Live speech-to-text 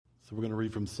So we're going to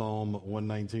read from Psalm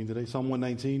 119 today. Psalm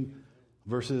 119,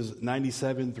 verses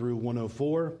 97 through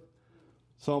 104.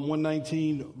 Psalm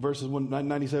 119, verses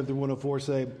 97 through 104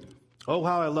 say, "Oh,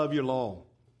 how I love your law.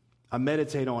 I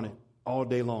meditate on it all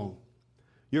day long.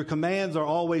 Your commands are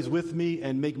always with me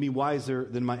and make me wiser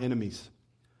than my enemies.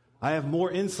 I have more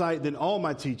insight than all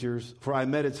my teachers, for I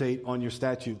meditate on your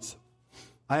statutes.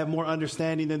 I have more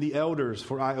understanding than the elders,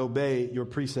 for I obey your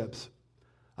precepts.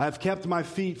 I have kept my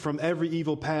feet from every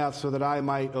evil path so that I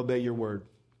might obey your word.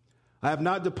 I have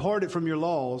not departed from your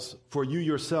laws, for you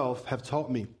yourself have taught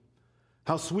me.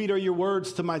 How sweet are your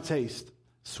words to my taste,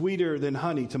 sweeter than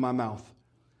honey to my mouth.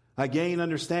 I gain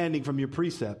understanding from your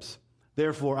precepts.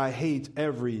 Therefore, I hate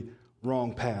every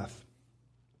wrong path."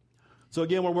 So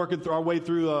again, we're working our way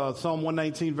through Psalm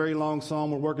 119, very long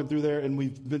psalm. We're working through there, and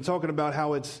we've been talking about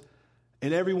how it's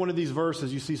in every one of these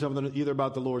verses, you see something either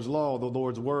about the Lord's law, the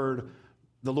Lord's word,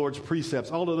 the Lord's precepts.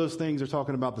 All of those things are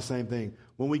talking about the same thing.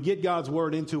 When we get God's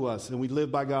word into us and we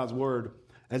live by God's word,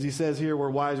 as he says here, we're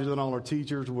wiser than all our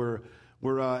teachers. We're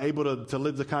able to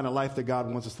live the kind of life that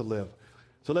God wants us to live.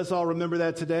 So let's all remember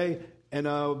that today. And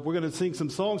we're going to sing some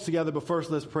songs together. But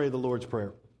first, let's pray the Lord's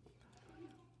Prayer.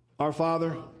 Our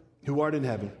Father, who art in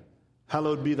heaven,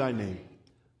 hallowed be thy name.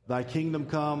 Thy kingdom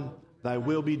come, thy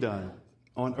will be done,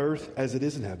 on earth as it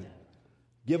is in heaven.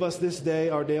 Give us this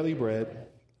day our daily bread,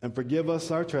 and forgive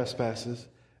us our trespasses,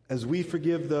 as we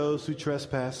forgive those who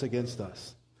trespass against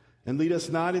us. And lead us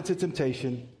not into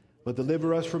temptation, but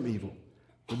deliver us from evil.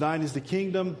 For thine is the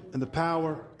kingdom, and the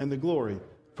power, and the glory,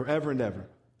 forever and ever.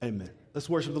 Amen. Let's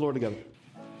worship the Lord together.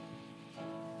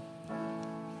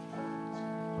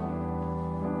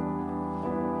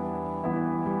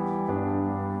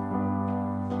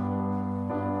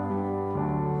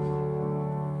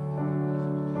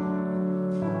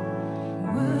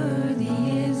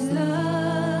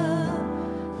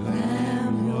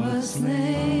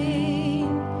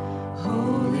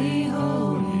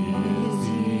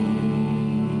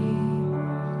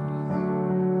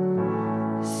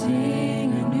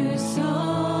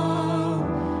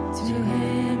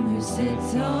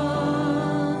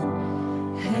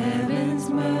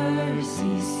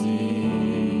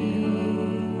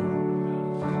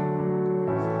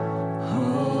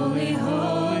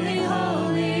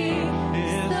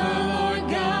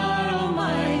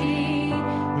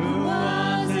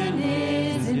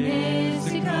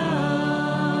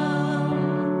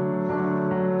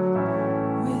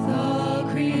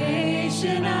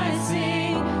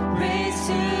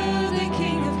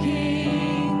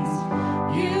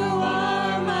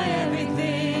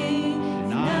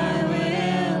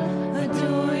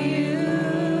 You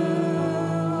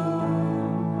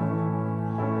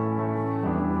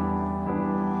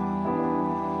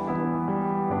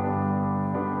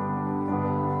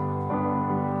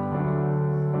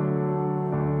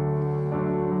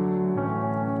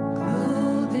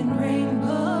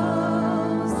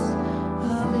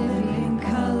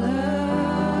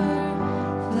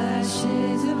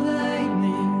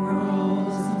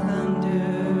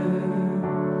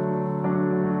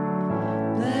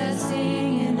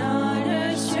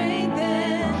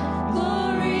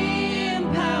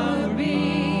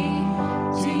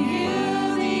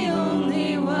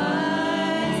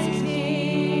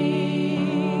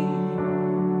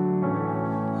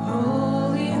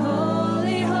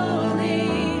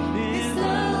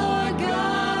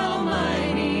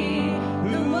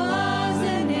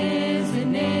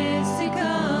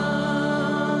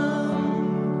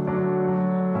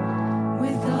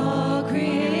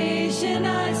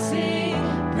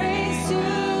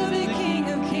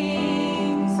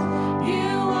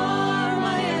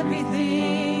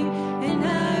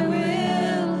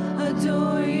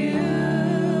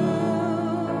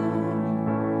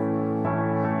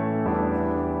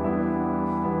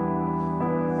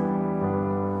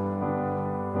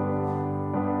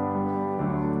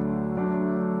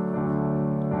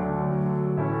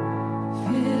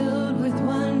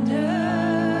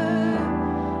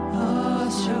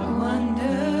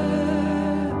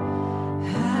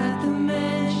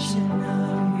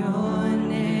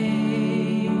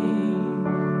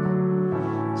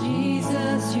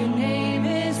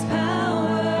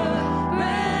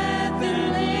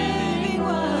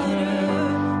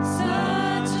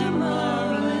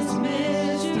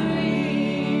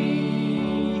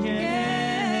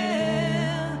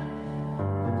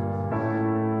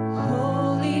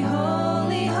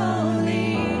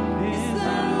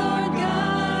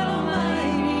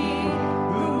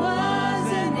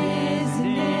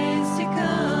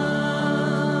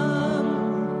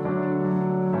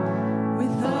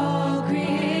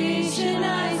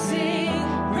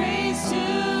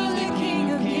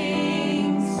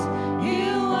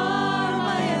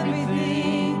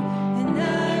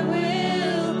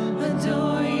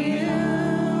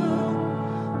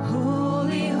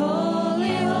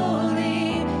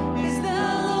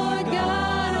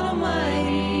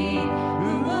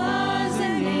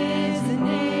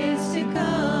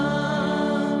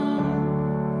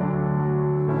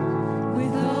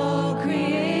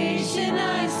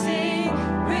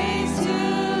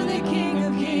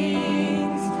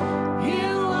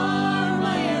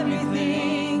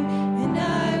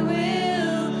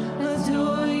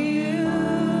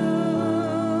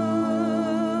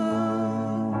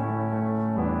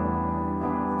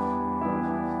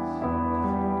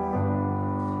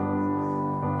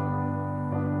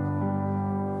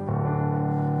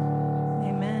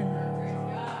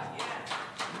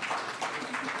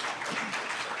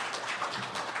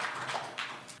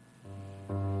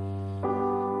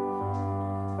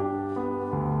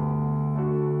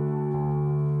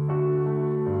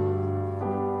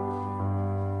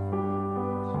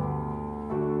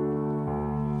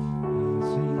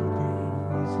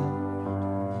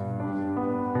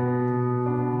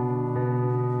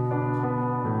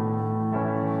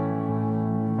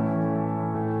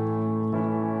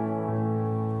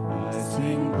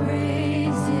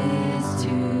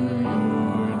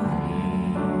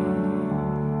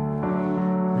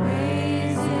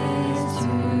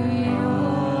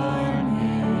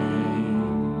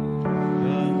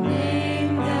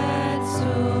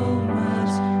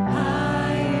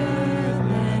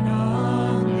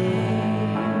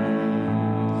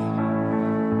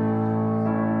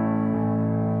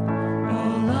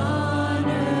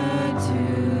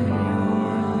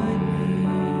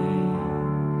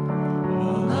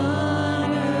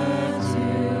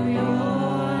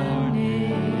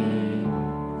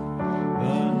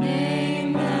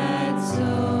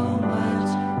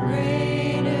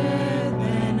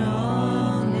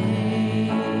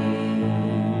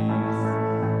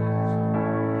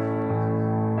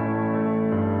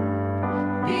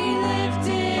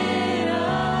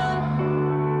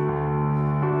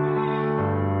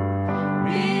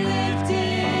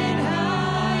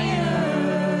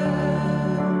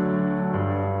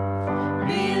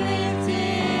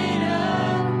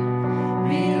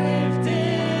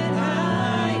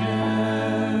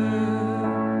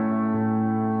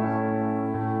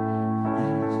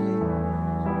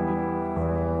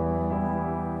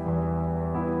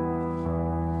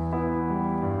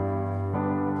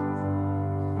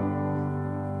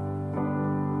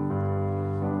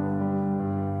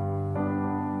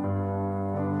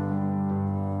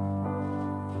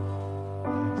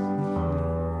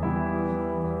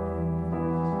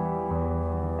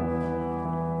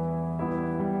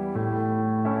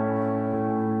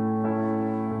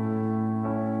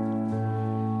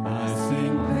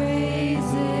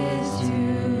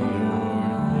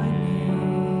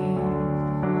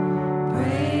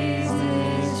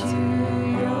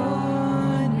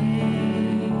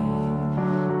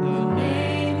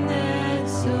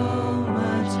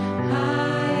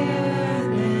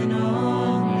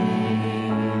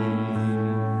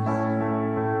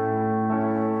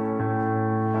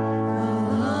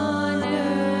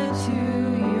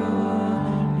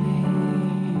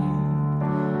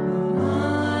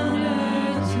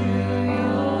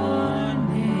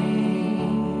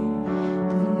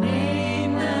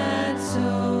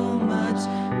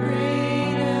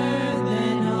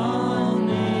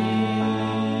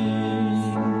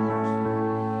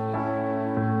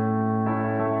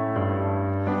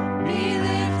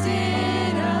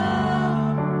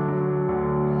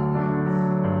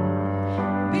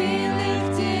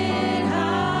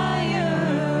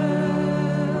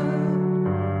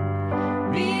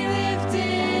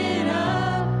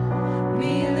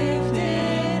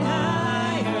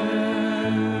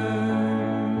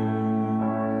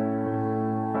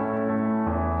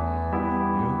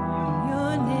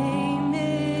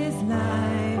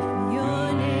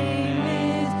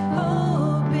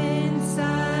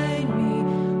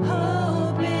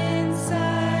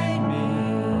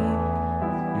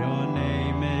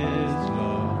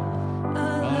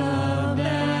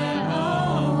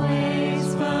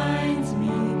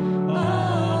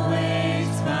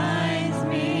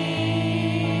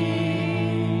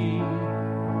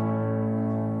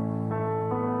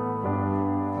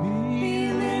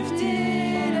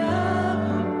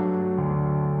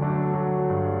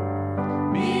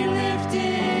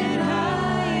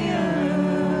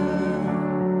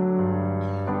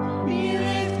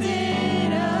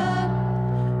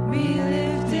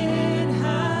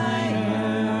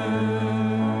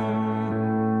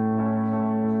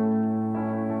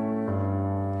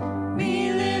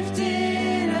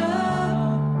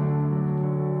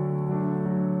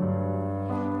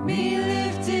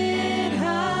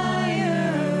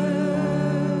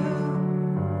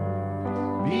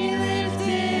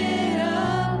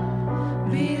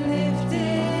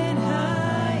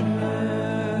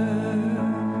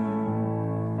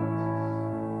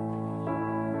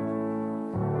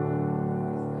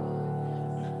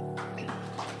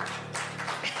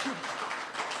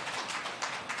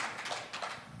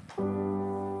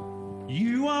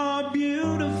are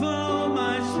beautiful,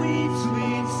 my sweet,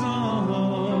 sweet song.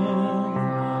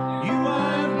 You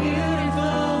are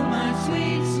beautiful, my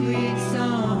sweet, sweet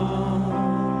song.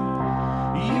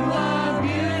 You are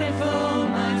beautiful,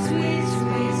 my sweet,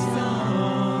 sweet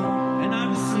song. And I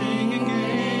will sing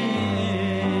again.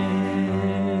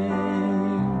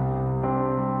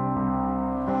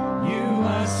 You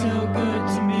are so good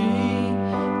to me.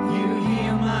 You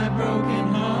heal my broken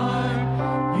heart.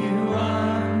 You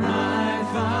are my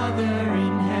Father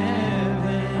in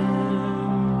heaven.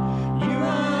 You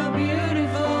are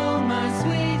beautiful, my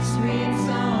sweet, sweet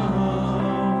song.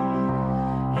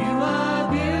 You are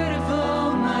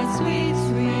beautiful, my sweet,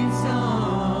 sweet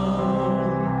song.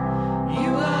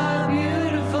 You are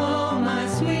beautiful, my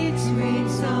sweet, sweet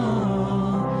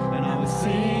song. And I will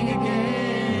sing again.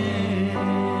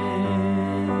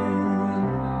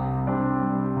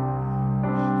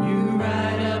 You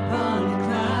ride upon the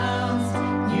clouds.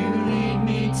 You lead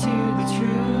me to the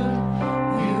truth.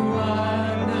 You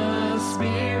are the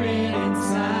spirit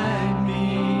inside me.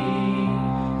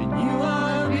 And you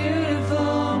are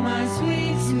beautiful, my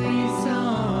sweet, sweet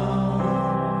song.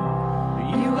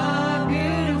 You are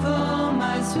beautiful,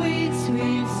 my sweet,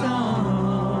 sweet song.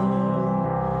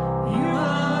 You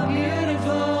are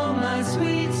beautiful, my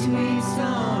sweet, sweet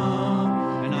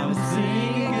song. And I will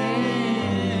sing again.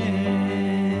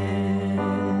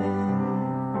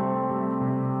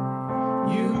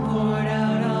 You poured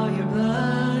out all your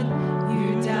blood.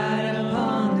 You died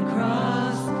upon the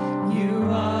cross. You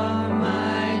are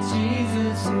my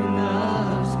Jesus who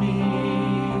loves me.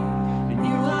 And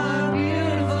you are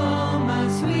beautiful, my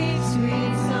sweet,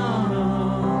 sweet song.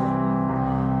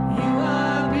 You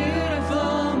are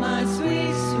beautiful, my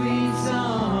sweet, sweet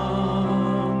song.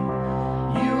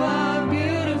 You are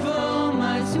beautiful,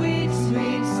 my sweet,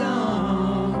 sweet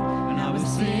song. And I will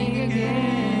sing again.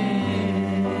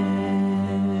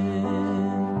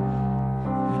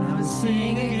 And I will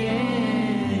sing again.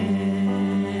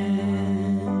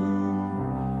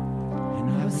 And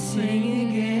I will sing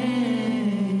again.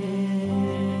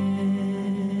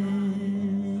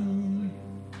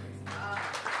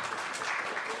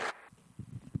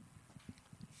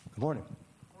 Good morning.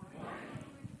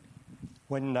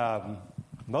 When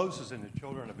Moses and the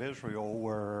children of Israel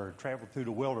were traveled through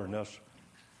the wilderness,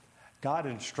 God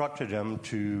instructed them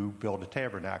to build a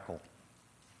tabernacle.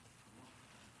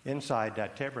 Inside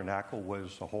that tabernacle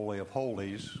was the Holy of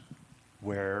Holies,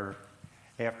 where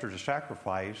after the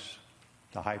sacrifice,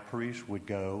 the high priest would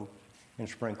go and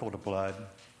sprinkle the blood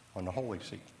on the holy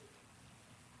seat.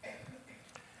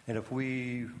 And if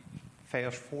we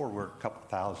fast forward a couple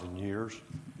thousand years,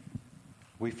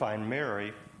 we find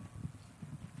Mary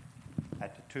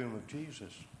at the tomb of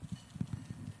Jesus.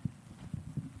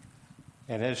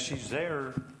 And as she's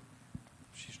there,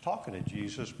 she's talking to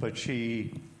Jesus, but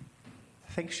she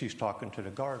thinks she's talking to the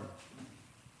garden.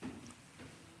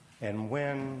 And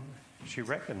when she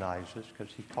recognizes,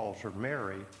 because he calls her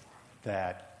Mary,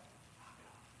 that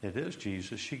it is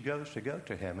Jesus, she goes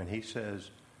to him, and he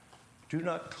says, "Do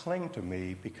not cling to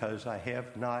me, because I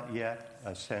have not yet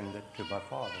ascended to my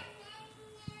Father."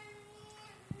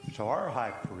 So our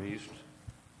high priest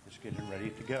is getting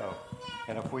ready to go.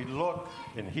 And if we look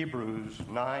in Hebrews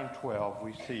 9:12,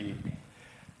 we see,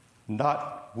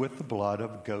 not with the blood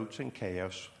of goats and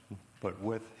calves, but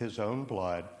with his own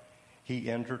blood, he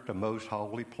entered the most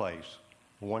holy place,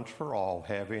 once for all,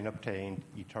 having obtained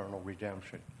eternal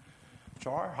redemption.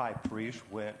 So our high priest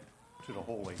went to the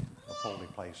Holy of Holy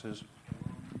Places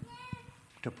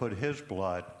to put his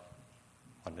blood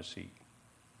on the seat.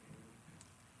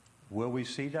 Will we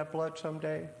see that blood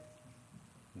someday?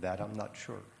 That I'm not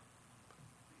sure.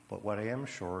 But what I am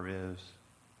sure is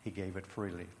he gave it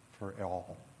freely for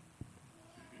all.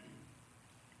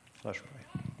 Let's pray.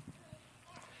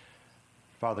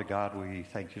 Father God, we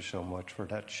thank you so much for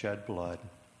that shed blood.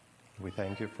 We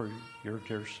thank you for your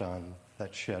dear Son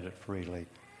that shed it freely.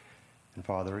 And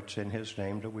Father, it's in his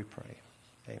name that we pray.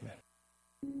 Amen.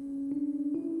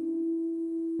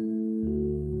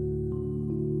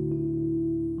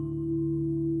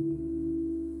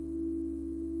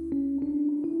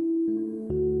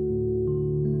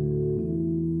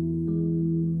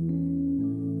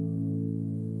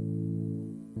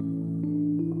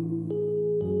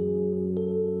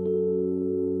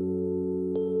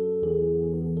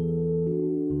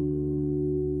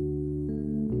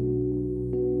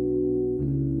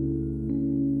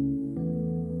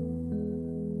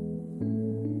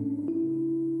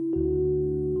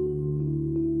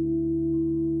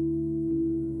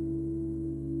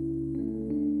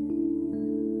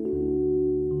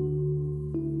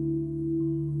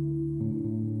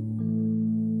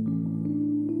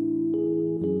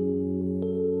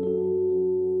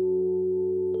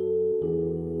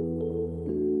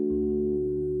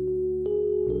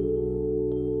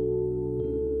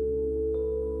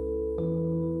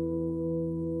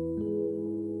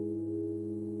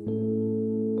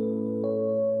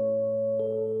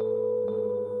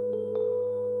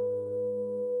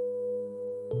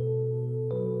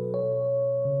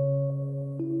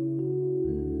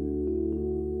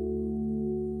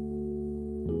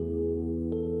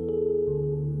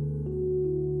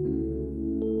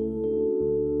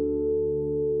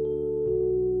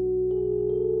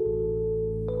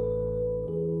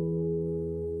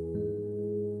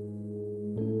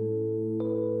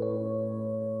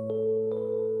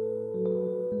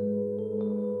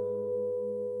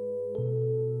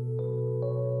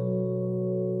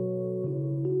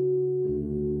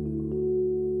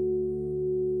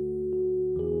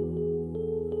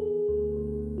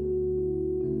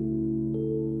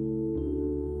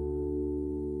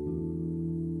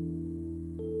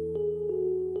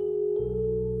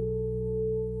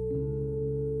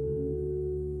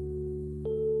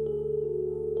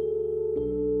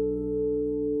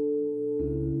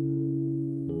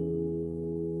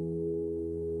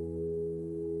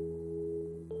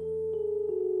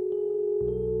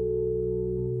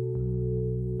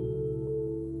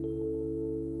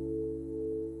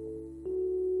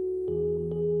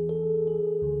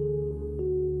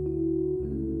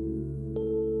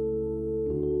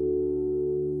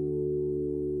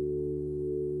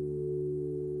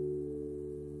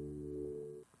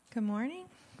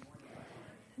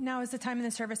 Now is the time in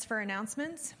the service for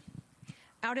announcements.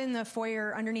 Out in the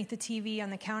foyer, underneath the TV on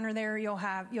the counter there,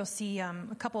 you'll see a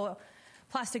couple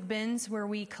plastic bins where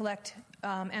we collect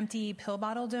empty pill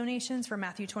bottle donations for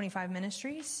Matthew 25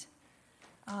 Ministries.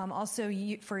 Also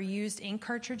for used ink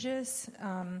cartridges.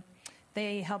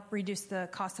 They help reduce the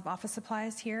cost of office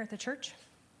supplies here at the church.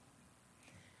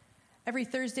 Every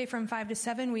Thursday from 5 to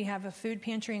 7, we have a food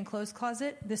pantry and clothes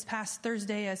closet. This past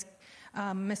Thursday, as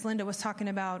Miss Linda was talking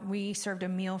about, we served a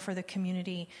meal for the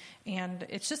community, and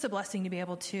it's just a blessing to be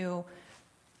able to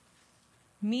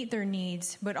meet their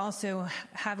needs, but also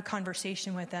have a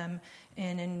conversation with them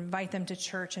and invite them to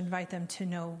church, invite them to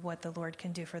know what the Lord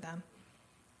can do for them.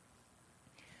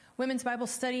 Women's Bible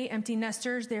Study, Empty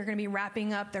Nesters, they're going to be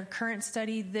wrapping up their current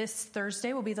study this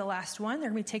Thursday, will be the last one.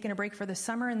 They're going to be taking a break for the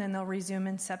summer, and then they'll resume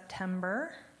in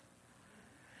September.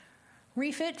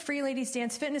 Refit, Free Ladies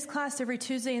Dance Fitness class every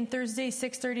Tuesday and Thursday,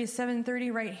 6:30 to 7:30,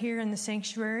 right here in the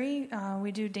sanctuary.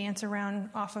 We do dance around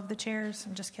off of the chairs.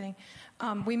 I'm just kidding.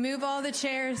 We move all the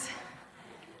chairs.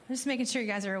 I'm just making sure you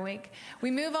guys are awake.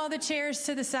 We move all the chairs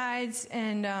to the sides,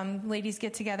 and ladies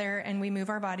get together, and we move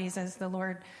our bodies as the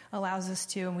Lord allows us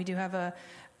to. And we do have a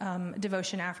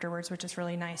devotion afterwards, which is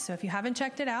really nice. So if you haven't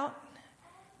checked it out,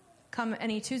 come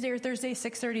any Tuesday or Thursday,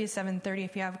 6:30 to 7:30.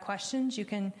 If you have questions, you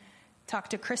can talk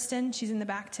to Kristen. She's in the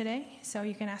back today, so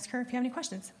you can ask her if you have any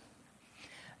questions.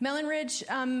 Mellon Ridge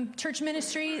Church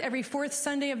Ministry, every fourth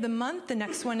Sunday of the month. The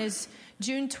next one is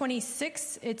June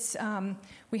 26th. It's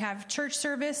we have church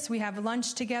service, we have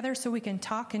lunch together so we can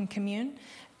talk and commune,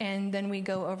 and then we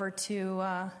go over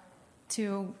to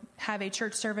have a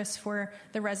church service for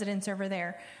the residents over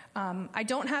there. I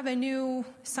don't have a new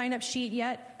sign-up sheet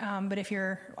yet, but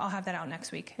I'll have that out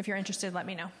next week. If you're interested, let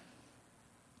me know.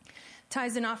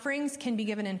 Tithes and offerings can be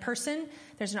given in person.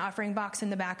 There's an offering box in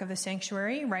the back of the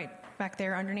sanctuary, right back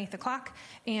there underneath the clock.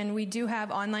 And we do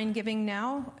have online giving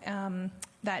now.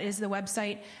 That is the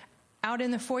website. Out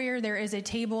in the foyer, there is a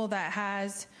table that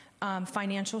has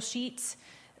financial sheets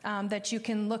that you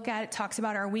can look at. It talks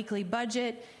about our weekly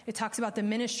budget. It talks about the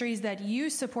ministries that you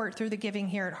support through the giving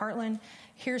here at Heartland.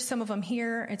 Here's some of them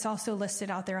here. It's also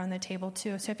listed out there on the table,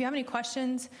 too. So if you have any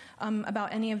questions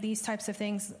about any of these types of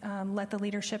things, let the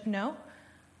leadership know.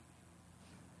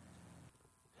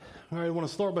 All right, I want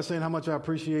to start by saying how much I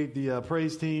appreciate the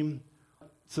praise team.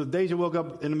 So Deja woke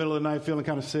up in the middle of the night feeling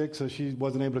kind of sick, so she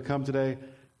wasn't able to come today.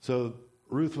 So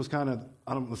Ruth was kind of,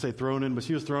 I don't want to say thrown in, but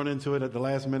she was thrown into it at the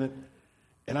last minute.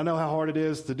 And I know how hard it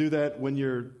is to do that when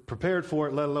you're prepared for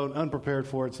it, let alone unprepared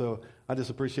for it. So I just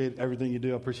appreciate everything you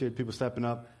do. I appreciate people stepping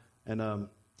up. And,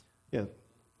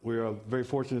 we're very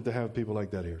fortunate to have people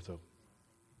like that here. So,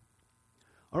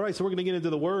 all right, so we're going to get into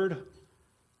the Word.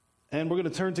 And we're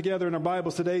going to turn together in our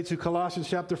Bibles today to Colossians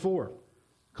chapter 4.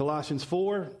 Colossians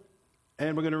 4,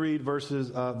 and we're going to read verse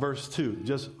 2,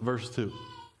 just verse 2.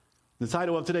 The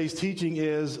title of today's teaching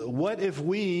is, What If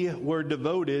We Were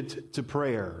Devoted to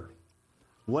Prayer?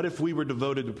 What if we were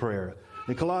devoted to prayer?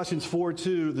 In Colossians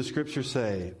 4:2, the scriptures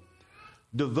say,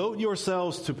 Devote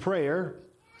yourselves to prayer,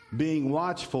 being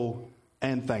watchful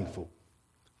and thankful.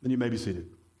 Then you may be seated.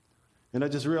 And I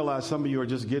just realized some of you are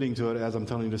just getting to it as I'm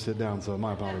telling you to sit down, so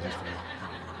my apologies for that.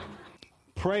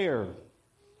 Prayer,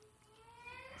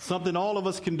 something all of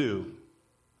us can do,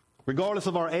 regardless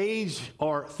of our age,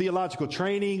 our theological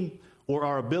training, or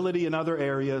our ability in other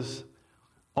areas.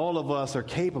 All of us are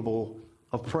capable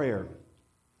of prayer.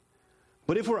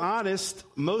 But if we're honest,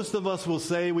 most of us will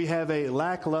say we have a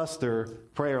lackluster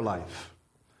prayer life.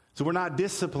 So we're not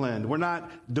disciplined. We're not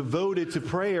devoted to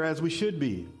prayer as we should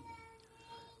be.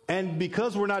 And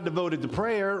because we're not devoted to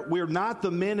prayer, we're not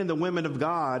the men and the women of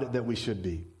God that we should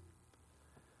be.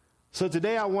 So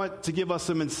today I want to give us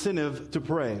some incentive to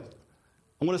pray.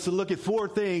 I want us to look at 4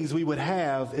 things we would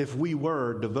have if we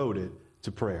were devoted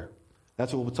to prayer.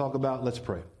 That's what we'll talk about. Let's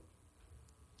pray.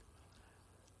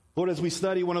 Lord, as we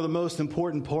study one of the most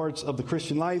important parts of the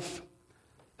Christian life,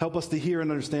 help us to hear and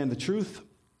understand the truth,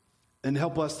 and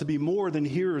help us to be more than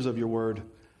hearers of your word.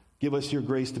 Give us your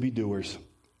grace to be doers.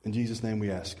 In Jesus' name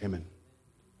we ask, amen.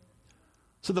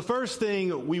 So the first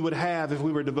thing we would have if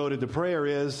we were devoted to prayer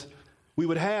is we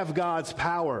would have God's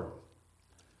power.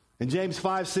 In James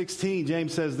 5:16,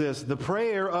 James says this, the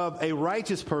prayer of a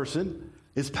righteous person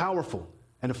is powerful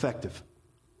and effective.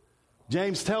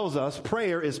 James tells us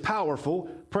prayer is powerful,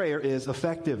 prayer is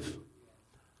effective.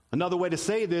 Another way to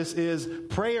say this is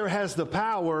prayer has the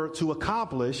power to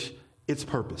accomplish its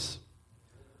purpose.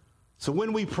 So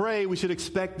when we pray, we should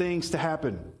expect things to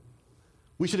happen.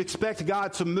 We should expect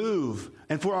God to move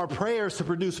and for our prayers to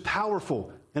produce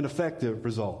powerful and effective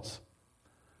results.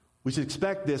 We should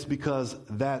expect this because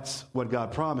that's what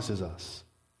God promises us.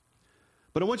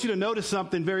 But I want you to notice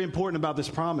something very important about this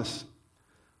promise.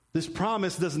 This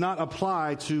promise does not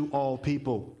apply to all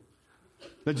people.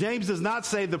 Now, James does not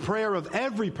say the prayer of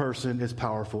every person is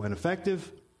powerful and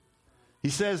effective. He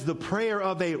says the prayer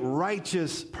of a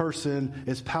righteous person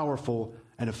is powerful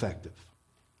and effective.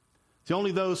 See,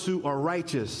 only those who are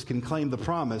righteous can claim the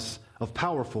promise of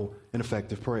powerful and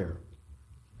effective prayer.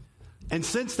 And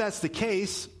since that's the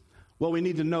case, well, we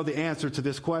need to know the answer to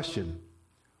this question.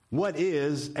 What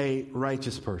is a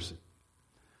righteous person?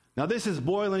 Now, this is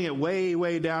boiling it way,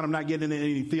 way down. I'm not getting into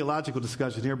any theological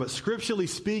discussion here, but scripturally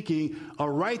speaking, a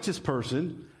righteous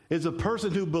person is a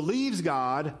person who believes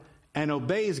God and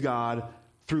obeys God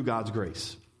through God's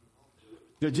grace.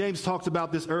 You know, James talked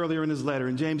about this earlier in his letter.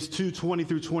 In James 2:20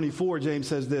 through 24, James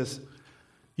says this,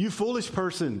 "You foolish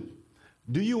person,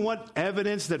 do you want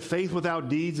evidence that faith without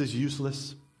deeds is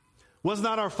useless? Was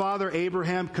not our father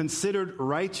Abraham considered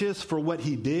righteous for what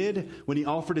he did when he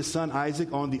offered his son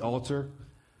Isaac on the altar?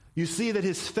 You see that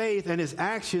his faith and his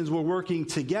actions were working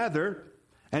together,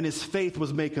 and his faith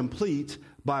was made complete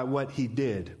by what he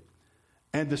did.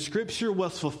 And the scripture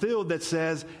was fulfilled that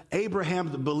says,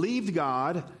 Abraham believed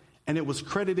God, and it was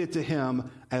credited to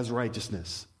him as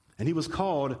righteousness. And he was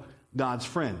called God's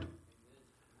friend."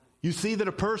 You see that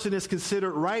a person is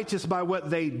considered righteous by what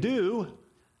they do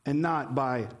and not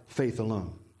by faith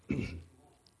alone.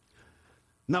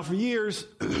 Now, for years,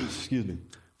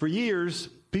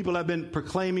 people have been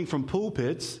proclaiming from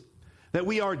pulpits that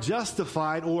we are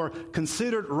justified or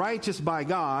considered righteous by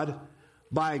God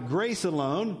by grace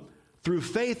alone, through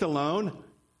faith alone,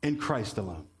 in Christ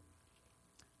alone.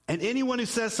 And anyone who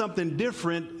says something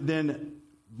different than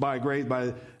by grace,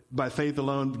 by faith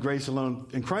alone, grace alone,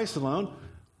 in Christ alone,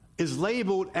 is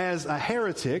labeled as a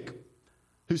heretic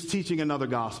who's teaching another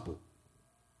gospel.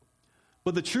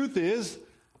 But the truth is,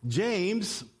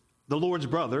 James, the Lord's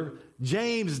brother,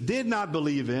 James did not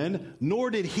believe in,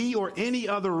 nor did he or any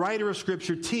other writer of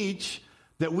Scripture teach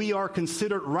that we are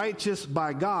considered righteous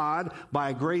by God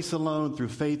by grace alone, through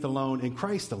faith alone, in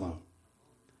Christ alone.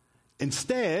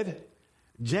 Instead,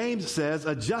 James says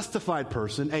a justified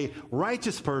person, a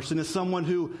righteous person, is someone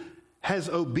who has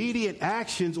obedient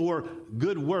actions or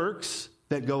good works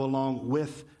that go along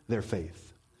with their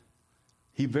faith.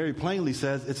 He very plainly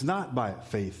says it's not by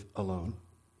faith alone,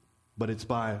 but it's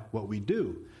by what we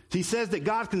do. He says that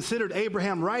God considered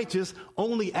Abraham righteous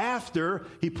only after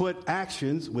he put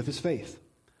actions with his faith.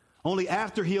 Only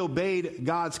after he obeyed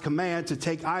God's command to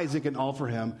take Isaac and offer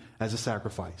him as a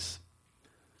sacrifice.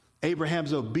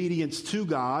 Abraham's obedience to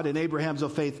God and Abraham's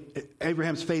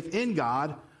faith in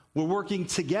God were working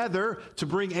together to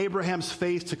bring Abraham's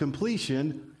faith to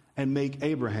completion and make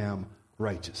Abraham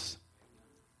righteous.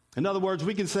 In other words,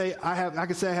 we can say I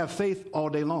can say I have faith all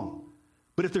day long.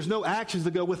 But if there's no actions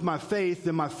that go with my faith,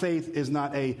 then my faith is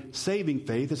not a saving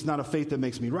faith. It's not a faith that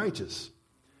makes me righteous.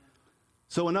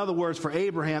 So in other words, for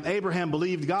Abraham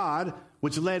believed God,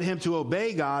 which led him to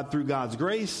obey God through God's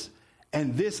grace,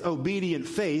 and this obedient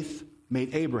faith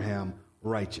made Abraham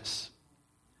righteous.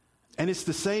 And it's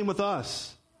the same with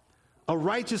us. A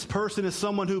righteous person is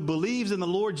someone who believes in the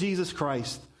Lord Jesus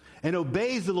Christ and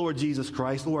obeys the Lord Jesus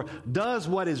Christ, or does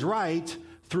what is right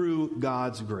through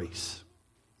God's grace.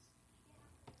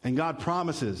 And God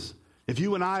promises, if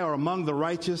you and I are among the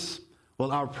righteous,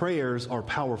 well, our prayers are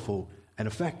powerful and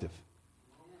effective.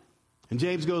 And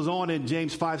James goes on in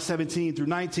James 5:17 through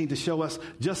 19 to show us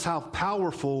just how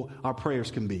powerful our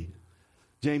prayers can be.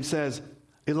 James says,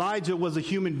 Elijah was a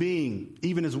human being,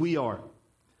 even as we are.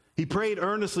 He prayed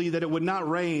earnestly that it would not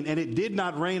rain, and it did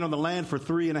not rain on the land for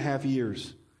 3.5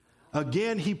 years.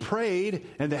 Again, he prayed,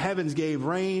 and the heavens gave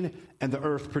rain, and the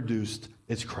earth produced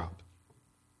its crop.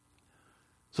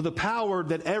 So the power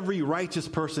that every righteous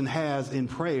person has in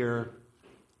prayer,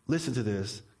 listen to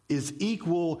this, is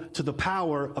equal to the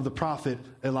power of the prophet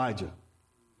Elijah.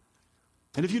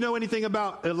 And if you know anything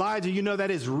about Elijah, you know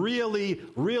that is really,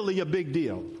 really a big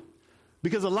deal.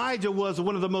 Because Elijah was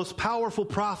one of the most powerful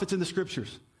prophets in the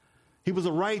scriptures. He was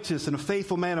a righteous and a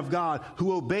faithful man of God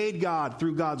who obeyed God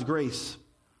through God's grace.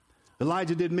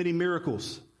 Elijah did many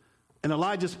miracles. And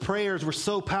Elijah's prayers were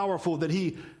so powerful that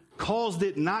he caused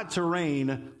it not to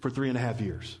rain for 3.5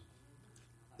 years.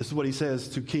 This is what he says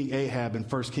to King Ahab in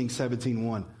 1 Kings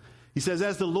 17:1. He says,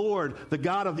 as the Lord, the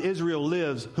God of Israel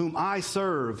lives, whom I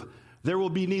serve, there will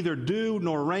be neither dew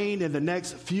nor rain in the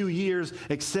next few years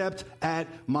except at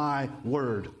my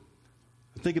word.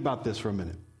 Think about this for a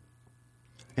minute.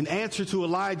 In answer to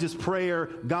Elijah's prayer,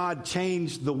 God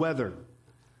changed the weather.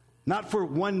 Not for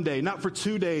one day, not for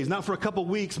 2 days, not for a couple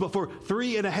weeks, but for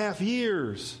 3.5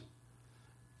 years.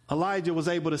 Elijah was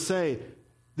able to say,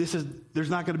 there's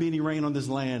not going to be any rain on this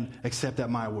land except at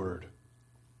my word.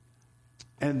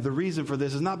 And the reason for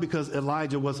this is not because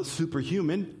Elijah was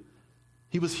superhuman.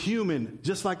 He was human,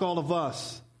 just like all of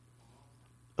us.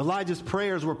 Elijah's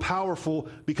prayers were powerful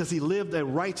because he lived a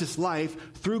righteous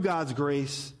life through God's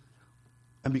grace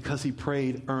and because he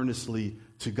prayed earnestly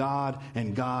to God,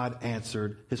 and God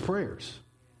answered his prayers.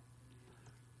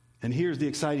 And here's the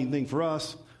exciting thing for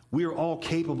us. We are all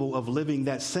capable of living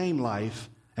that same life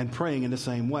and praying in the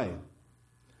same way.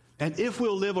 And if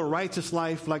we'll live a righteous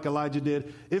life like Elijah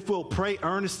did, if we'll pray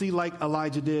earnestly like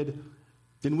Elijah did,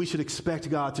 then we should expect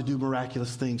God to do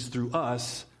miraculous things through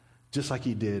us, just like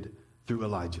he did through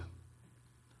Elijah.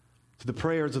 To the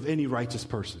prayers of any righteous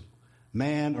person,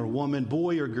 man or woman,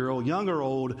 boy or girl, young or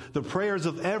old, the prayers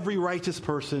of every righteous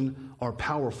person are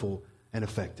powerful and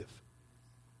effective.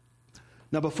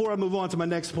 Now, before I move on to my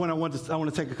next point, I want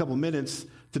to take a couple minutes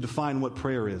to define what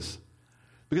prayer is.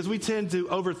 Because we tend to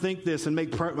overthink this and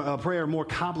make prayer more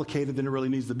complicated than it really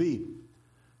needs to be.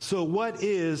 So what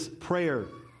is prayer?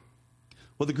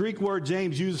 Well, the Greek word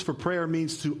James uses for prayer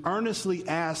means to earnestly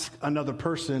ask another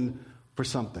person for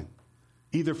something,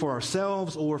 either for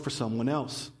ourselves or for someone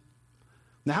else.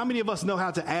 Now, how many of us know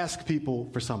how to ask people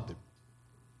for something?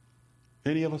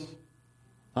 Any of us?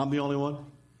 I'm the only one?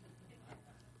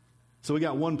 So we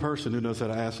got one person who knows how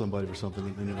to ask somebody for something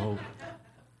in the whole.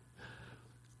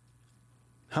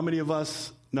 How many of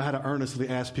us know how to earnestly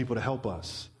ask people to help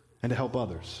us and to help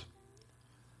others?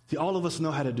 See, all of us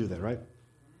know how to do that, right?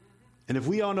 And if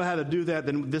we all know how to do that,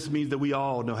 then this means that we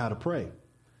all know how to pray.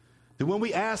 And when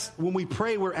we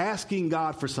pray, we're asking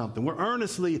God for something. We're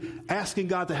earnestly asking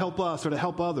God to help us or to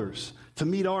help others, to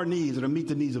meet our needs or to meet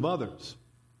the needs of others.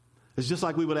 It's just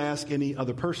like we would ask any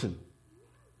other person.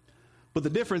 But the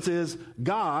difference is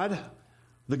God,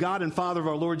 the God and Father of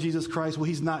our Lord Jesus Christ, well,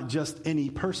 he's not just any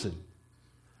person.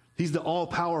 He's the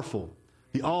all-powerful,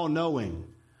 the all-knowing,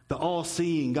 the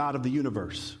all-seeing God of the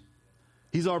universe.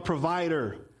 He's our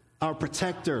provider, our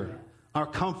protector, our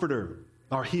comforter,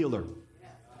 our healer.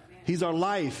 He's our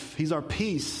life. He's our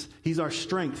peace. He's our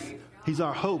strength. He's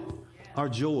our hope, our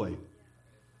joy.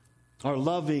 Our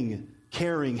loving,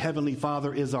 caring Heavenly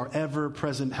Father is our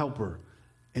ever-present helper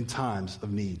in times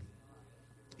of need.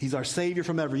 He's our Savior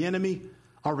from every enemy,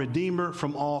 our Redeemer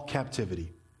from all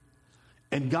captivity.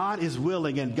 And God is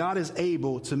willing and God is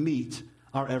able to meet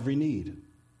our every need.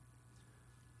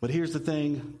 But here's the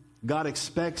thing. God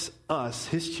expects us,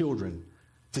 his children,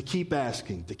 to keep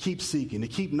asking, to keep seeking, to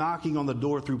keep knocking on the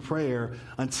door through prayer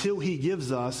until he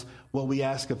gives us what we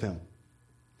ask of him.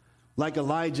 Like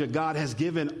Elijah, God has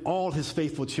given all his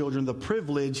faithful children the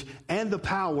privilege and the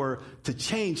power to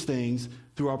change things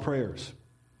through our prayers.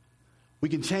 We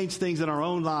can change things in our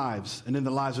own lives and in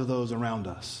the lives of those around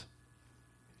us.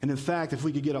 And in fact, if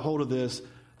we could get a hold of this,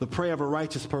 the prayer of a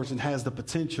righteous person has the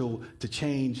potential to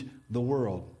change the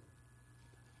world.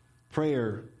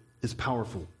 Prayer is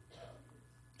powerful.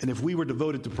 And if we were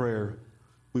devoted to prayer,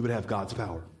 we would have God's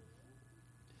power.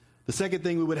 The second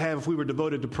thing we would have if we were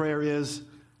devoted to prayer is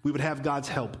we would have God's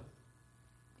help.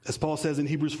 As Paul says in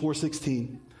Hebrews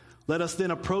 4:16, let us then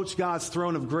approach God's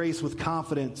throne of grace with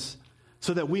confidence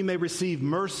so that we may receive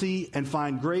mercy and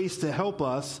find grace to help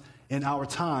us in our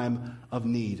time of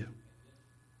need.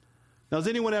 Now, has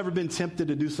anyone ever been tempted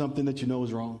to do something that you know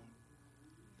is wrong?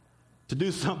 To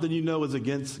do something you know is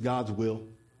against God's will?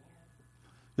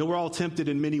 You know, we're all tempted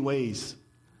in many ways.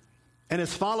 And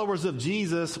as followers of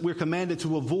Jesus, we're commanded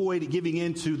to avoid giving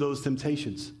in to those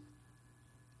temptations.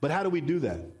 But how do we do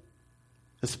that?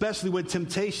 Especially when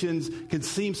temptations can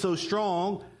seem so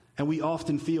strong and we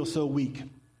often feel so weak.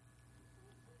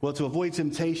 Well, to avoid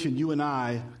temptation, you and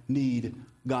I need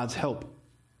God's help.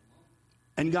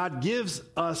 And God gives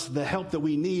us the help that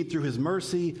we need through his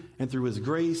mercy and through his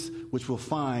grace, which we'll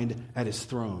find at his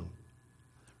throne.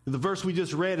 The verse we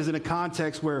just read is in a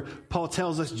context where Paul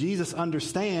tells us Jesus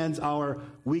understands our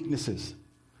weaknesses.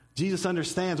 Jesus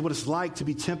understands what it's like to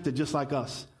be tempted just like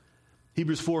us.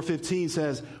 Hebrews 4:15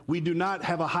 says, we do not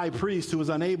have a high priest who is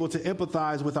unable to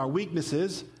empathize with our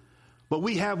weaknesses, but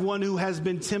we have one who has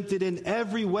been tempted in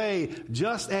every way,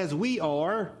 just as we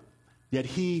are, yet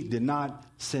he did not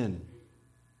sin.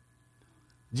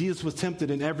 Jesus was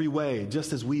tempted in every way,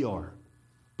 just as we are,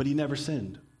 but he never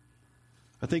sinned.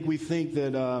 I think we think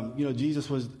that, Jesus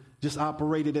was just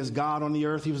operated as God on the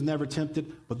earth. He was never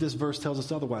tempted, but this verse tells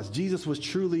us otherwise. Jesus was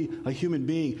truly a human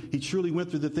being. He truly went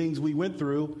through the things we went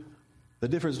through. The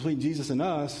difference between Jesus and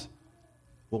us,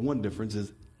 well, one difference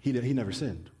is he never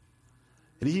sinned.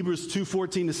 In Hebrews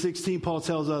 2:14-16, Paul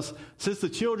tells us, since the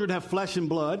children have flesh and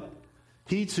blood,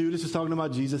 he too, this is talking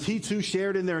about Jesus, he too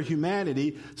shared in their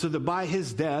humanity so that by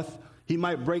his death he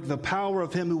might break the power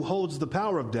of him who holds the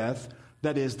power of death,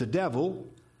 that is, the devil,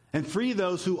 and free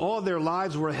those who all their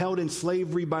lives were held in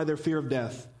slavery by their fear of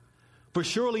death. For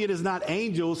surely it is not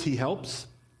angels he helps,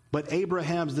 but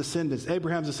Abraham's descendants.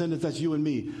 Abraham's descendants, that's you and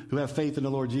me, who have faith in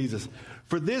the Lord Jesus.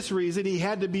 For this reason, he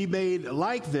had to be made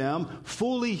like them,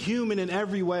 fully human in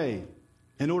every way,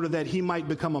 in order that he might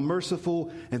become a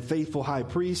merciful and faithful high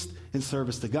priest in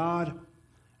service to God,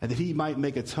 and that he might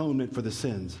make atonement for the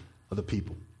sins of the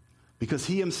people. Because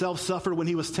he himself suffered when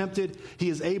he was tempted, he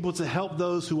is able to help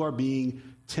those who are being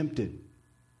tempted.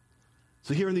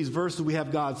 So here in these verses, we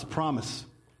have God's promise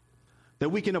that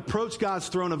we can approach God's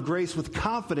throne of grace with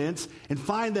confidence and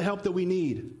find the help that we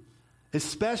need.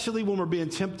 Especially when we're being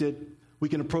tempted, we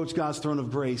can approach God's throne of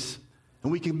grace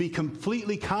and we can be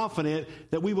completely confident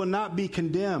that we will not be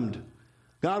condemned.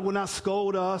 God will not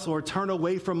scold us or turn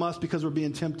away from us because we're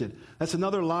being tempted. That's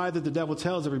another lie that the devil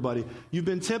tells everybody. You've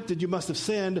been tempted, you must have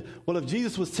sinned. Well, if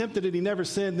Jesus was tempted and he never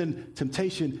sinned, then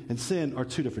temptation and sin are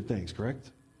two different things,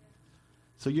 correct?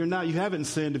 So you haven't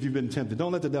sinned if you've been tempted.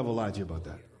 Don't let the devil lie to you about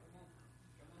that.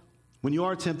 When you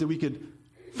are tempted, we could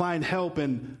find help,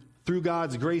 and through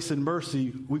God's grace and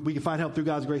mercy, we can find help through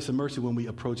God's grace and mercy when we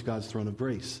approach God's throne of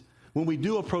grace. When we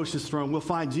do approach this throne, we'll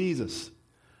find Jesus,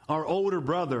 our older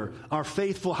brother, our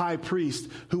faithful high priest,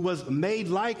 who was made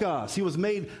like us. He was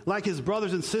made like his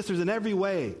brothers and sisters in every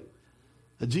way.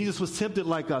 Jesus was tempted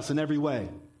like us in every way.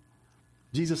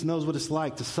 Jesus knows what it's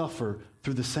like to suffer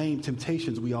through the same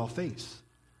temptations we all face.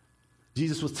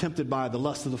 Jesus was tempted by the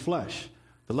lust of the flesh,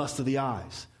 the lust of the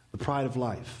eyes, the pride of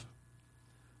life.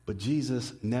 But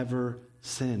Jesus never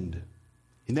sinned.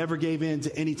 He never gave in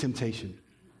to any temptation.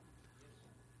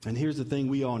 And here's the thing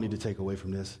we all need to take away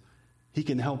from this. He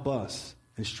can help us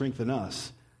and strengthen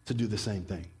us to do the same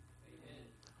thing.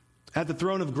 At the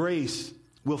throne of grace,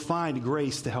 we'll find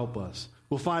grace to help us.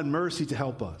 We'll find mercy to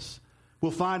help us.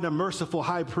 We'll find a merciful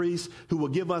high priest who will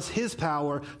give us his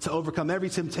power to overcome every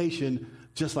temptation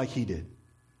just like he did.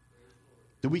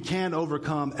 That we can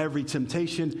overcome every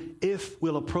temptation if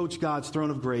we'll approach God's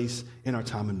throne of grace in our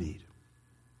time of need.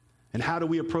 And how do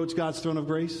we approach God's throne of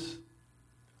grace?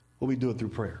 Well, we do it through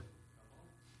prayer.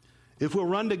 If we'll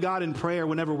run to God in prayer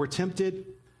whenever we're tempted,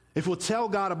 if we'll tell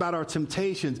God about our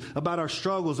temptations, about our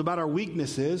struggles, about our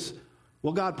weaknesses,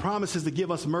 well, God promises to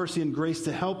give us mercy and grace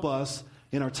to help us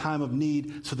in our time of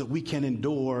need so that we can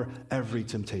endure every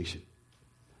temptation.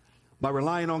 By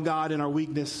relying on God in our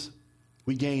weakness,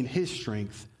 we gain his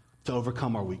strength to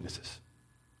overcome our weaknesses.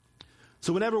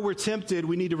 So whenever we're tempted,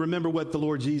 we need to remember what the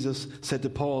Lord Jesus said to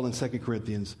Paul in 2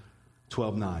 Corinthians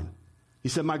 12:9. He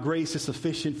said, "My grace is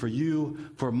sufficient for you,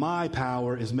 for my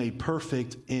power is made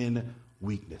perfect in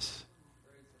weakness."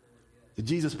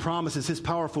 Jesus promises his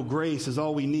powerful grace is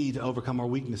all we need to overcome our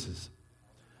weaknesses.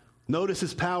 Notice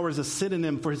his power is a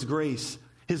synonym for his grace.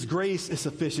 His grace is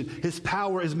sufficient. His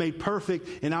power is made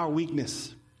perfect in our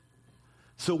weakness.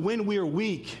 So when we are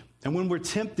weak and when we're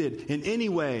tempted in any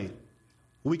way,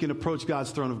 we can approach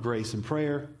God's throne of grace in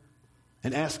prayer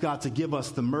and ask God to give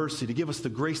us the mercy, to give us the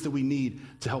grace that we need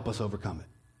to help us overcome it.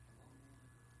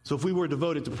 So if we were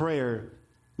devoted to prayer,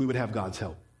 we would have God's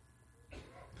help.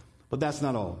 But that's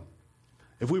not all.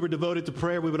 If we were devoted to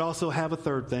prayer, we would also have a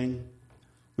third thing.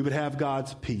 We would have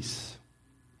God's peace.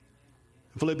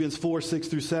 In Philippians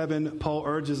 4:6-7, Paul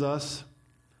urges us,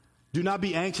 "Do not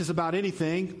be anxious about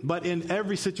anything, but in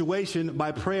every situation,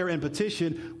 by prayer and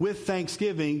petition, with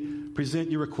thanksgiving,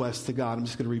 present your requests to God." I'm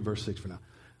just going to read verse 6 for now.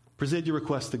 Present your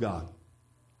requests to God.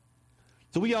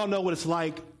 So we all know what it's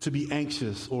like to be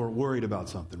anxious or worried about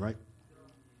something, right?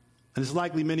 And it's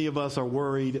likely many of us are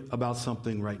worried about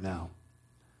something right now.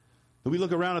 But we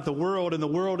look around at the world, and the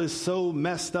world is so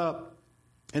messed up,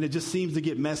 and it just seems to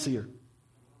get messier.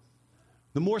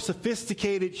 The more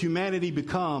sophisticated humanity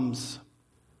becomes,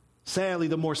 sadly,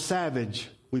 the more savage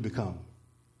we become.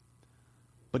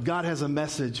 But God has a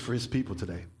message for his people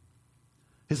today.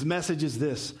 His message is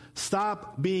this: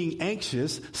 stop being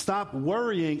anxious, stop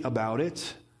worrying about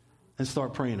it, and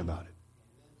start praying about it.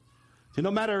 So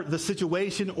no matter the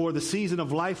situation or the season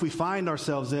of life we find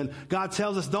ourselves in, God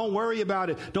tells us, don't worry about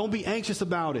it. Don't be anxious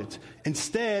about it.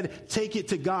 Instead, take it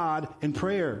to God in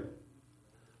prayer.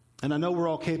 And I know we're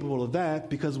all capable of that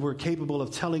because we're capable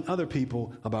of telling other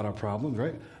people about our problems,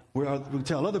 right? We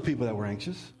tell other people that we're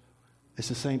anxious. It's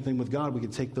the same thing with God. We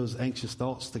can take those anxious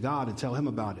thoughts to God and tell him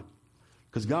about it.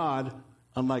 Because God,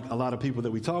 unlike a lot of people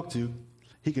that we talk to,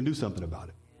 he can do something about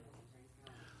it.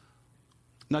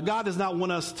 Now, God does not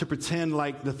want us to pretend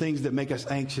like the things that make us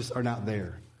anxious are not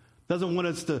there. Doesn't want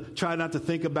us to try not to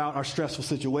think about our stressful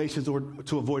situations or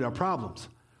to avoid our problems.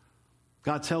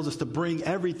 God tells us to bring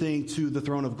everything to the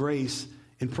throne of grace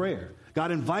in prayer.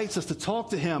 God invites us to talk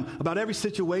to him about every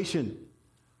situation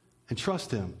and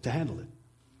trust him to handle it.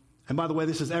 And by the way,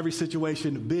 this is every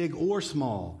situation, big or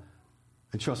small,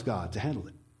 and trust God to handle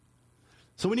it.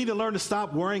 So we need to learn to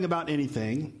stop worrying about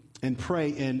anything and pray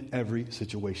in every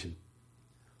situation.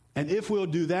 And if we'll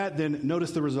do that, then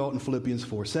notice the result in Philippians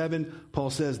 4:7. Paul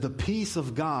says, the peace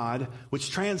of God,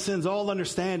 which transcends all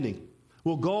understanding,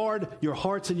 will guard your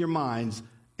hearts and your minds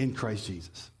in Christ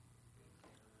Jesus.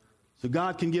 So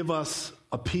God can give us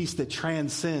a peace that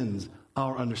transcends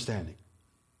our understanding.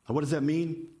 Now, what does that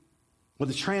mean? Well,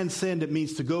 to transcend, it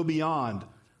means to go beyond,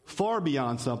 far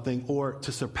beyond something, or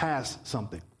to surpass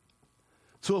something.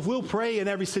 So if we'll pray in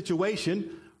every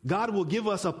situation, God will give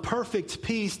us a perfect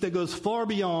peace that goes far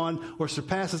beyond or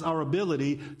surpasses our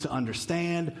ability to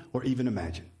understand or even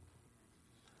imagine.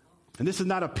 And this is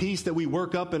not a peace that we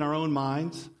work up in our own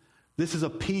minds. This is a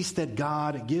peace that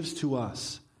God gives to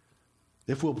us.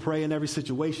 If we'll pray in every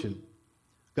situation,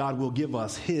 God will give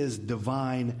us his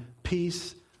divine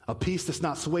peace, a peace that's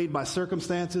not swayed by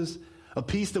circumstances, a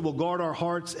peace that will guard our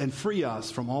hearts and free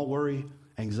us from all worry,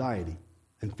 anxiety,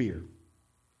 and fear.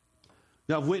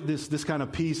 Now, I've witnessed this kind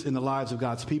of peace in the lives of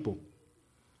God's people.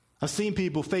 I've seen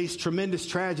people face tremendous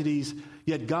tragedies,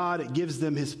 yet God gives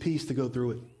them his peace to go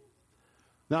through it.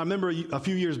 Now, I remember a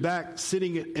few years back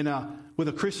sitting with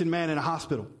a Christian man in a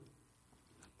hospital.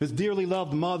 His dearly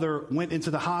loved mother went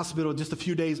into the hospital just a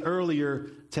few days earlier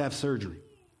to have surgery.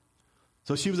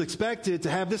 So she was expected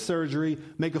to have this surgery,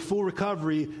 make a full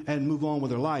recovery, and move on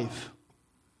with her life.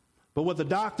 But what the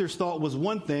doctors thought was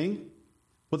one thing,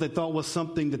 what they thought was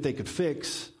something that they could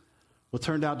fix,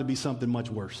 turned out to be something much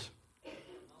worse.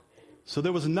 So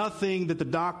there was nothing that the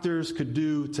doctors could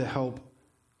do to help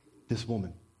this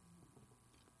woman.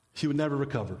 She would never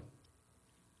recover.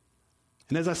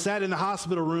 And as I sat in the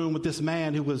hospital room with this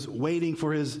man who was waiting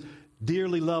for his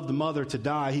dearly loved mother to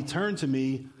die, he turned to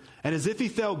me, and as if he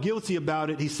felt guilty about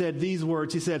it, he said these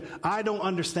words. He said, I don't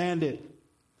understand it.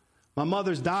 My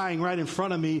mother's dying right in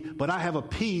front of me, but I have a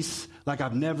peace like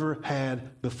I've never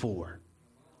had before.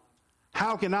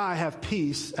 How can I have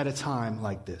peace at a time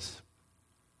like this?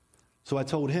 So I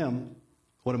told him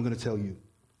what I'm going to tell you.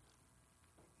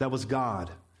 That was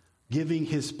God giving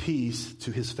his peace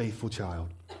to his faithful child.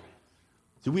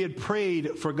 So we had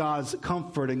prayed for God's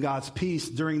comfort and God's peace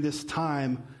during this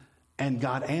time, and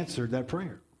God answered that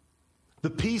prayer. The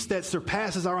peace that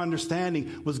surpasses our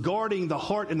understanding was guarding the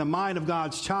heart and the mind of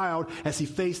God's child as he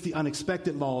faced the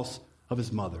unexpected loss of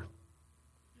his mother.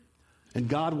 And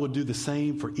God will do the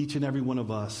same for each and every one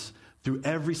of us through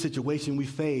every situation we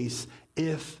face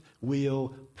if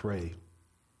we'll pray.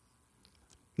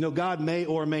 You know, God may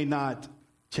or may not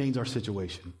change our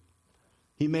situation.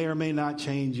 He may or may not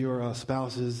change your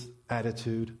spouse's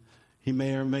attitude. He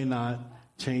may or may not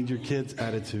change your kid's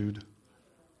attitude.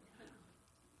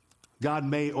 God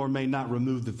may or may not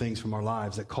remove the things from our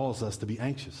lives that cause us to be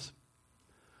anxious.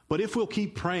 But if we'll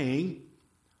keep praying,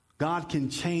 God can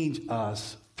change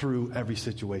us through every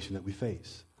situation that we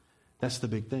face. That's the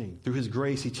big thing. Through his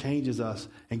grace, he changes us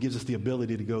and gives us the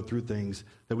ability to go through things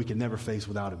that we can never face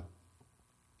without him.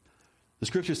 The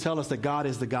scriptures tell us that God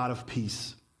is the God of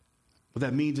peace. What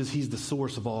that means is he's the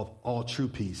source of all true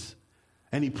peace.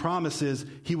 And he promises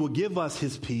he will give us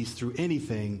his peace through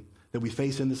anything that we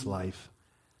face in this life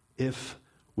if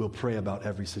we'll pray about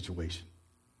every situation.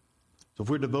 So if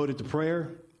we're devoted to prayer,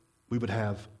 we would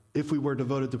have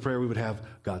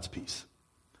God's peace.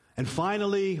 And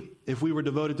finally, if we were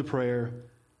devoted to prayer,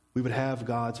 we would have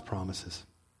God's promises.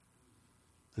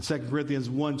 In 2 Corinthians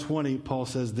 1:20, Paul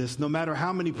says this, no matter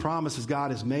how many promises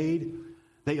God has made,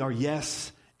 they are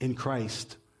yes in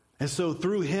Christ. And so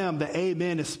through him, the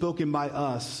amen is spoken by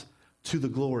us to the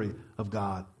glory of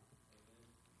God.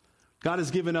 God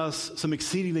has given us some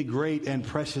exceedingly great and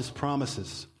precious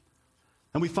promises.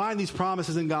 And we find these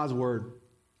promises in God's word.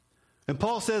 And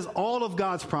Paul says all of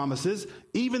God's promises,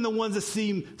 even the ones that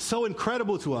seem so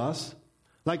incredible to us,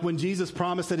 like when Jesus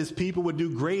promised that his people would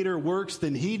do greater works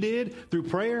than he did through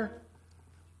prayer,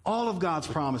 all of God's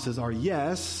promises are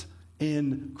yes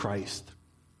in Christ.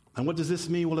 And what does this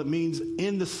mean? Well, it means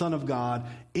in the Son of God,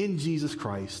 in Jesus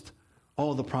Christ,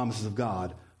 all the promises of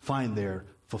God find their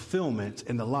fulfillment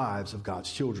in the lives of God's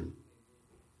children.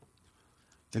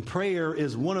 And prayer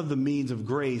is one of the means of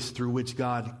grace through which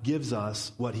God gives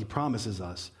us what he promises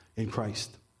us in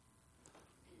Christ.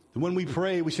 And when we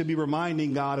pray, we should be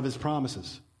reminding God of his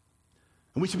promises.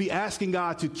 And we should be asking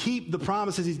God to keep the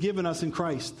promises he's given us in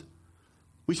Christ.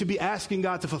 We should be asking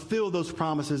God to fulfill those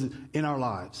promises in our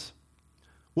lives.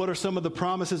 What are some of the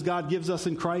promises God gives us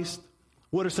in Christ?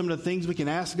 What are some of the things we can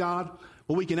ask God?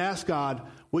 Well, we can ask God,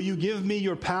 will you give me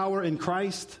your power in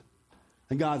Christ?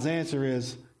 And God's answer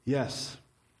is yes.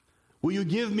 Will you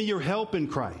give me your help in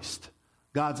Christ?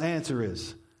 God's answer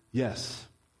is Yes.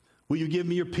 Will you give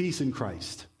me your peace in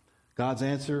Christ? God's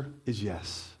answer is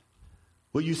yes.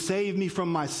 Will you save me from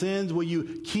my sins? Will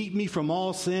you keep me from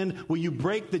all sin? Will you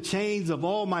break the chains of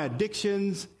all my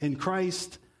addictions in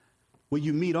Christ? Will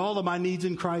you meet all of my needs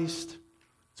in Christ?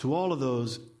 To all of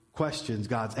those questions,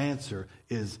 God's answer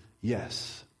is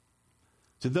yes.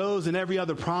 To those and every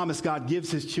other promise God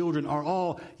gives his children are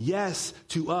all yes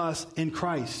to us in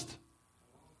Christ.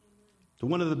 So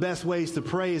one of the best ways to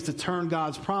pray is to turn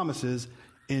God's promises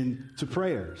into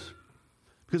prayers.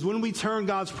 Because when we turn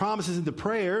God's promises into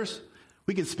prayers,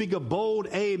 we can speak a bold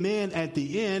amen at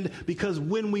the end, because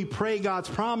when we pray God's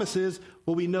promises,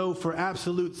 well, we know for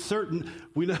absolute certain,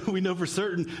 we know for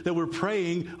certain that we're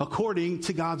praying according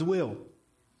to God's will.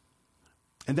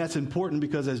 And that's important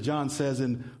because, as John says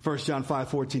in 1 John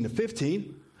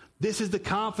 5:14-15, this is the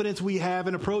confidence we have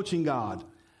in approaching God,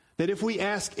 that if we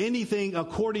ask anything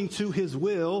according to his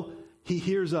will, he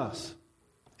hears us.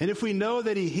 And if we know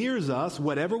that he hears us,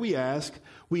 whatever we ask,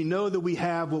 we know that we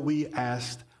have what we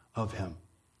asked of him.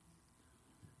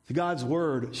 So God's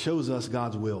word shows us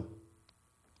God's will.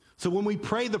 So when we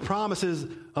pray the promises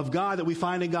of God that we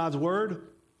find in God's word,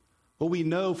 well, we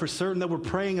know for certain that we're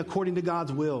praying according to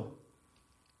God's will.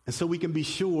 And so we can be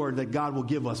sure that God will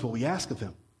give us what we ask of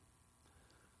him.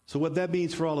 So what that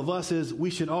means for all of us is we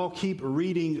should all keep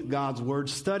reading God's word,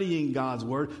 studying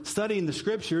the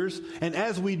scriptures. And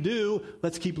as we do,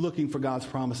 let's keep looking for God's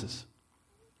promises.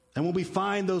 And when we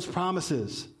find those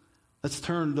promises, let's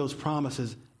turn those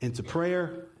promises into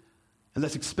prayer. And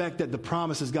let's expect that the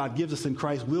promises God gives us in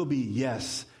Christ will be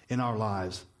yes in our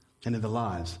lives and in the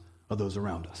lives of those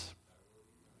around us.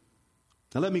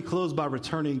 Now let me close by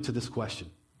returning to this question.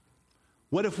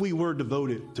 What if we were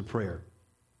devoted to prayer?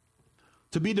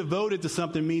 To be devoted to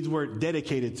something means we're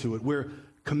dedicated to it. We're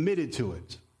committed to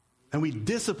it. And we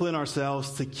discipline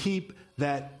ourselves to keep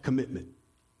that commitment.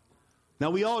 Now,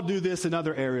 we all do this in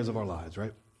other areas of our lives,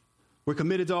 right? We're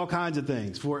committed to all kinds of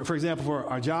things. For example, for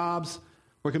our jobs,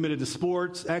 we're committed to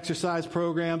sports, exercise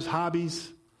programs, hobbies.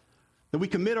 And we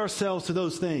commit ourselves to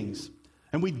those things.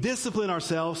 And we discipline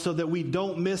ourselves so that we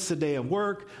don't miss a day of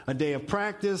work, a day of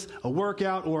practice, a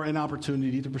workout, or an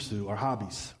opportunity to pursue our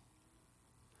hobbies.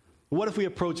 What if we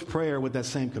approach prayer with that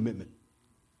same commitment?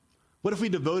 What if we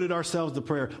devoted ourselves to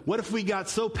prayer? What if we got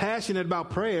so passionate about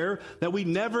prayer that we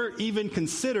never even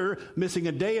consider missing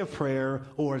a day of prayer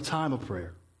or a time of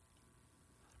prayer?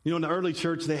 You know, in the early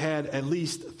church, they had at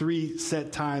least 3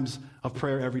 set times of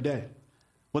prayer every day.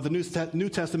 What the New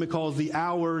Testament calls the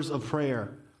hours of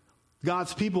prayer.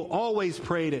 God's people always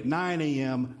prayed at 9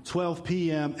 a.m., 12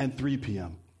 p.m., and 3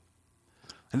 p.m.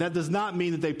 And that does not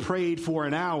mean that they prayed for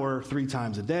an hour 3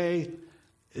 times a day.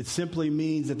 It simply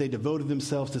means that they devoted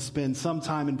themselves to spend some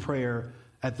time in prayer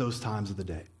at those times of the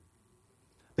day.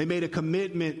 They made a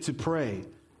commitment to pray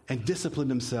and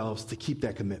disciplined themselves to keep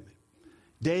that commitment.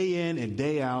 Day in and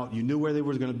day out, you knew where they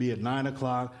were going to be at 9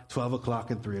 o'clock, 12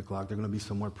 o'clock, and 3 o'clock. They're going to be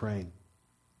somewhere praying.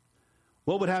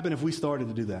 What would happen if we started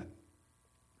to do that?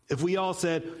 If we all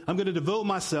said, I'm going to devote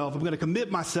myself, I'm going to commit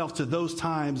myself to those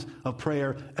times of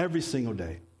prayer every single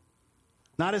day.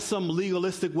 Not as some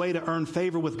legalistic way to earn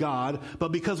favor with God,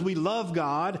 but because we love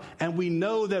God and we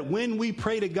know that when we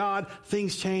pray to God,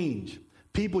 things change.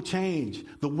 People change.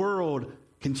 The world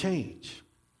can change.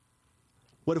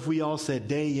 What if we all said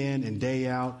day in and day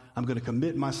out, I'm going to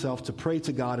commit myself to pray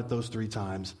to God at those 3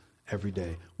 times every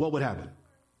day? What would happen?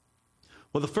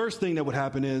 Well, the first thing that would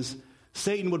happen is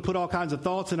Satan would put all kinds of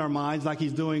thoughts in our minds like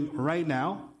he's doing right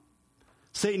now.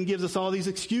 Satan gives us all these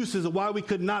excuses of why we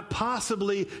could not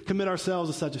possibly commit ourselves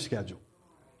to such a schedule.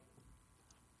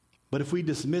 But if we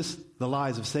dismiss the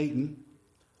lies of Satan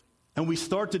and we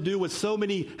start to do what so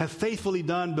many have faithfully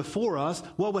done before us,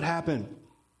 what would happen?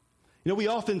 You know, we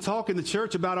often talk in the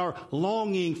church about our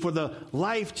longing for the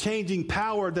life-changing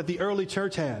power that the early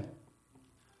church had.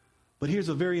 But here's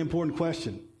a very important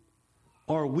question.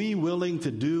 Are we willing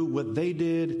to do what they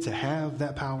did to have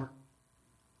that power?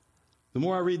 The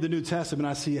more I read the New Testament,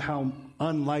 I see how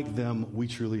unlike them we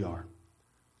truly are.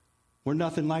 We're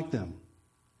nothing like them.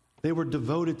 They were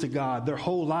devoted to God. Their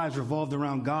whole lives revolved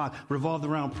around God, revolved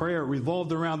around prayer,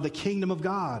 revolved around the kingdom of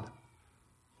God.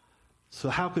 So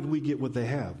how could we get what they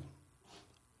have?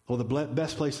 Well, the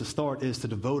best place to start is to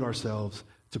devote ourselves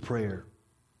to prayer.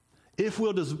 If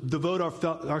we'll devote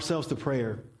ourselves to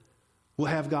prayer, we'll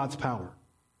have God's power.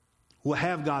 We'll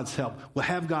have God's help. We'll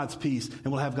have God's peace.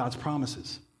 And we'll have God's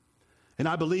promises. And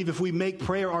I believe if we make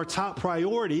prayer our top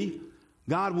priority,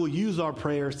 God will use our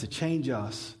prayers to change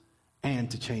us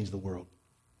and to change the world.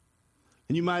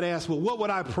 And you might ask, well, what would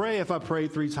I pray if I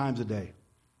prayed 3 times a day?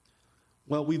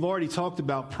 Well, we've already talked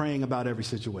about praying about every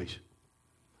situation.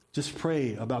 Just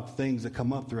pray about the things that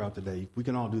come up throughout the day. We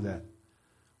can all do that.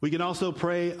 We can also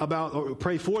pray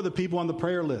for the people on the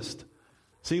prayer list.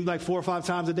 Seems like 4 or 5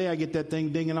 times a day I get that thing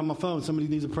dinging on my phone. Somebody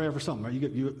needs a prayer for something,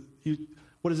 right?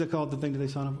 What is it called, the thing that they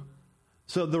sign up for?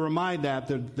 So the Remind app,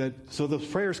 so those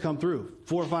prayers come through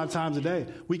 4 or 5 times a day.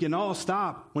 We can all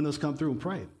stop when those come through and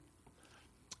pray.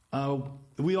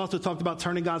 We also talked about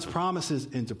turning God's promises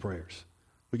into prayers.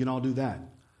 We can all do that.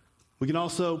 We can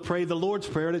also pray the Lord's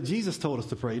Prayer that Jesus told us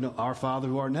to pray. Our Father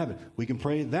who art in heaven. We can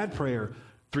pray that prayer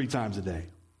 3 times a day.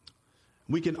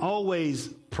 We can always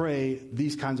pray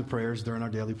these kinds of prayers during our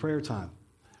daily prayer time.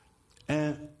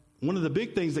 And one of the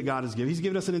big things that God has given, he's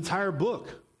given us an entire book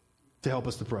to help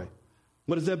us to pray.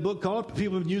 What is that book called?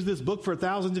 People have used this book for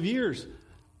thousands of years.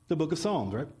 The book of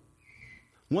Psalms, right?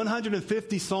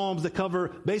 150 Psalms that cover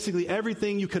basically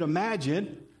everything you could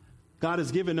imagine. God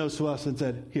has given those to us and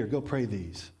said, here, go pray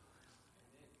these.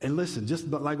 And listen, just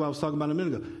like what I was talking about a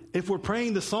minute ago, if we're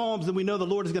praying the Psalms, then we know the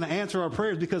Lord is going to answer our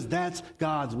prayers because that's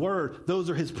God's word.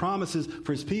 Those are his promises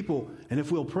for his people. And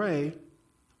if we'll pray,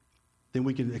 then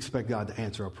we can expect God to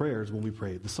answer our prayers when we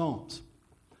pray the Psalms.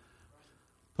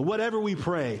 But whatever we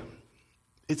pray,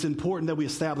 it's important that we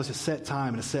establish a set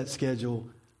time and a set schedule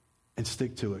and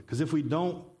stick to it. Because if we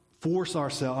don't force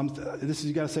ourselves,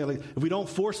 you got to say it like, if we don't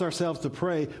force ourselves to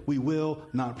pray, we will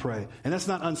not pray. And that's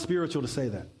not unspiritual to say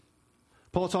that.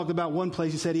 Paul talked about one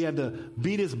place, he said he had to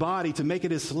beat his body to make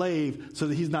it his slave so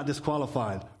that he's not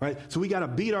disqualified, right? So we got to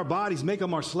beat our bodies, make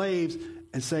them our slaves,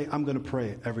 and say, I'm going to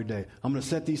pray every day. I'm going to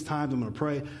set these times, I'm going to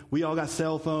pray. We all got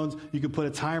cell phones. You can put a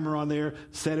timer on there,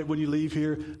 set it when you leave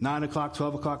here, 9 o'clock,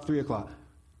 12 o'clock, 3 o'clock,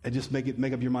 and just make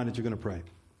up your mind that you're going to pray.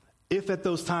 If at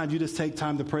those times you just take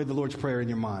time to pray the Lord's Prayer in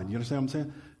your mind, you understand what I'm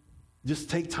saying? Just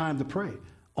take time to pray.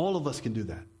 All of us can do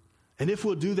that. And if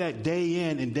we'll do that day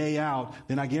in and day out,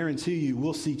 then I guarantee you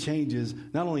we'll see changes,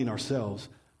 not only in ourselves,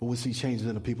 but we'll see changes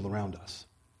in the people around us.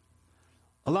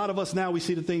 A lot of us now, we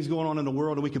see the things going on in the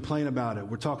world and we complain about it.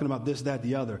 We're talking about this, that,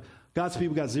 the other. God's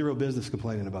people got zero business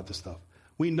complaining about this stuff.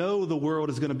 We know the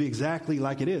world is going to be exactly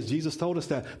like it is. Jesus told us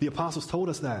that. The apostles told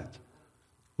us that.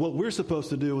 What we're supposed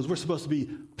to do is we're supposed to be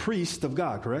priests of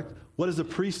God, correct? What does a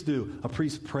priest do? A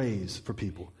priest prays for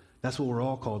people. That's what we're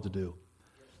all called to do.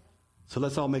 So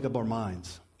let's all make up our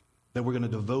minds that we're going to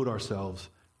devote ourselves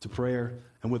to prayer,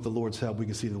 and with the Lord's help, we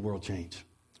can see the world change.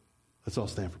 Let's all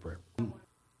stand for prayer.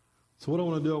 So what I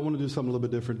want to do something a little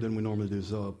bit different than we normally do.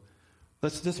 So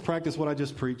let's just practice what I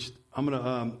just preached. I'm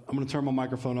going to turn my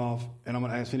microphone off, and I'm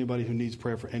going to ask anybody who needs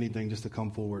prayer for anything just to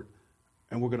come forward,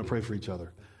 and we're going to pray for each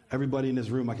other. Everybody in this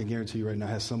room, I can guarantee you right now,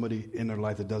 has somebody in their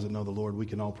life that doesn't know the Lord. We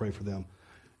can all pray for them.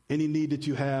 Any need that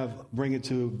you have, bring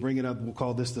it up. We'll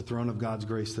call this the throne of God's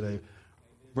grace today.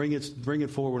 Bring it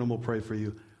forward and we'll pray for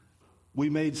you. We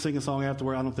may sing a song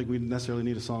afterward. I don't think we necessarily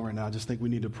need a song right now. I just think we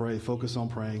need to pray, focus on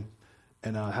praying.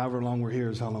 And however long we're here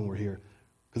is how long we're here.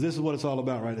 Because this is what it's all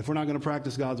about, right? If we're not going to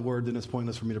practice God's word, then it's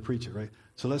pointless for me to preach it, right?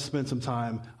 So let's spend some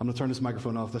time. I'm going to turn this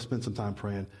microphone off. Let's spend some time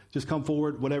praying. Just come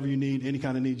forward, whatever you need, any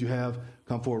kind of need you have,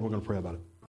 come forward. We're going to pray about it.